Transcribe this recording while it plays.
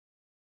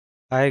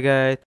Hi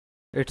guys,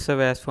 it's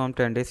Avas from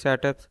Trendy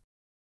Startups.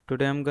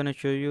 Today I'm gonna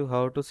show you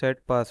how to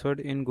set password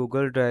in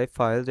Google Drive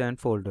files and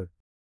folder.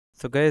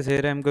 So guys,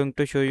 here I'm going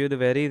to show you the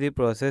very easy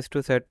process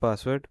to set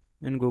password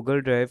in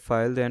Google Drive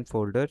files and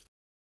folders.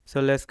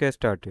 So let's get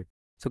started.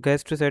 So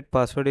guys, to set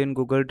password in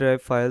Google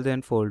Drive files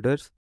and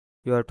folders,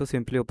 you have to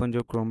simply open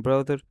your Chrome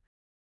browser.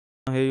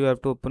 Now here you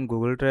have to open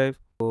Google Drive.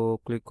 So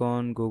click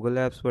on Google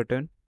Apps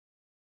button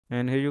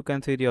and here you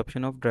can see the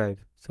option of Drive.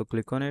 So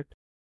click on it.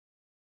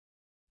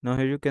 Now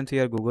here you can see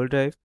our Google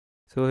Drive.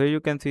 So here you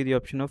can see the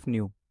option of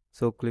new.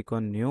 So click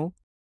on new.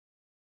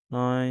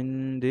 Now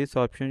in this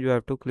option you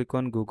have to click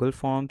on Google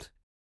Forms.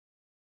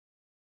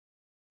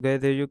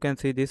 Guys, here you can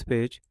see this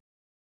page.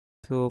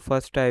 So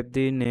first type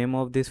the name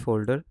of this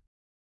folder.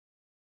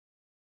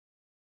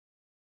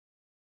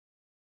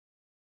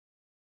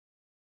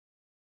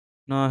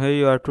 Now here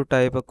you have to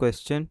type a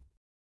question.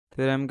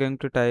 Here I'm going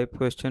to type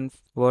question,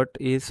 what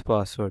is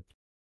password?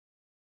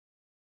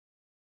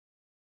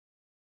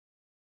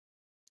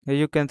 Here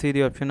you can see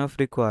the option of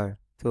require.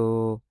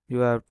 So you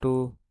have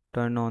to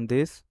turn on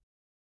this.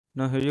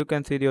 Now here you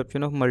can see the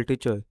option of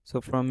multi-choice.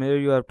 So from here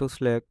you have to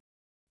select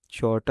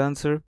short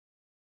answer.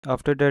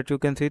 After that you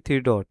can see three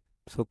dots.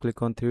 So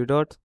click on three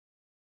dots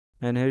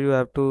and here you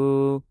have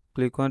to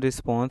click on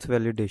response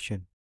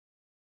validation.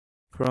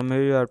 From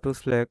here you have to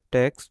select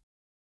text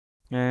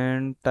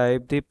and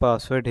type the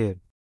password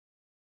here.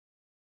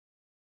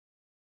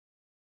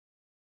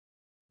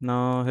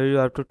 Now here you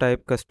have to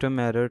type custom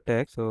error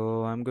text.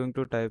 So I'm going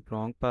to type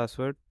wrong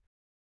password.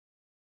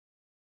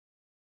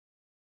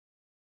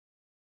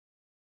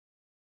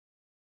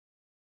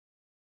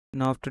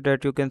 Now after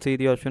that you can see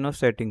the option of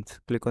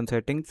settings. Click on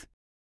settings.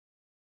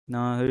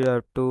 Now here you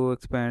have to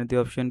expand the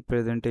option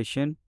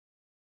presentation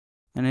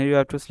and here you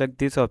have to select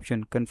this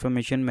option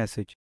confirmation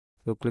message.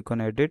 So click on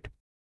edit.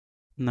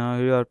 Now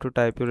here you have to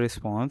type your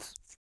response.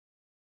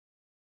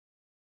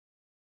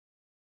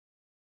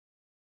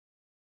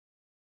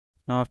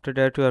 Now after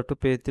that you have to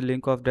paste the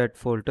link of that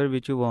folder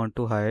which you want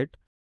to hide.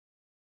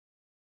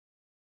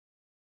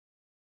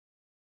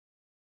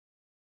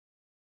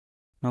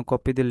 Now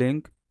copy the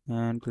link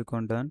and click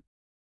on done.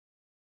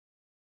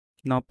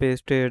 Now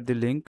paste here the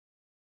link.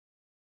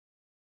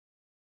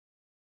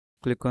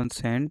 Click on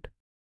send.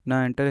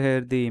 Now enter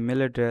here the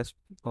email address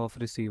of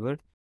receiver.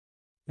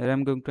 Here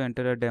I'm going to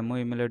enter a demo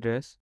email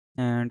address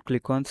and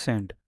click on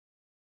send.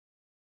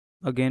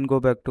 Again go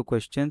back to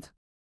questions.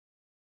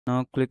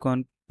 Now click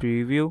on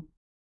preview.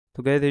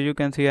 So guys, here you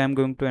can see I'm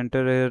going to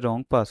enter a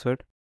wrong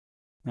password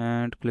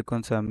and click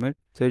on submit.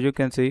 So you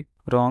can see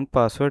wrong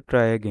password,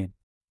 try again.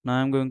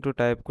 Now I'm going to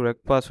type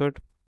correct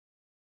password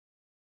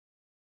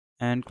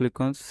and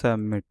click on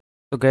submit.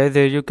 So guys,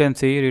 here you can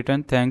see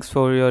written thanks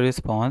for your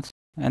response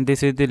and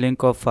this is the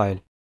link of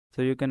file.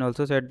 So you can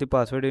also set the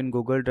password in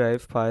Google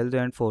Drive files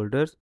and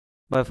folders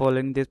by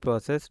following this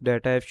process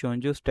that I have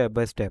shown you step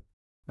by step.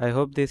 I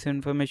hope this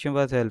information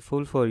was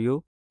helpful for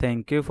you.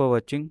 Thank you for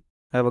watching.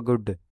 Have a good day.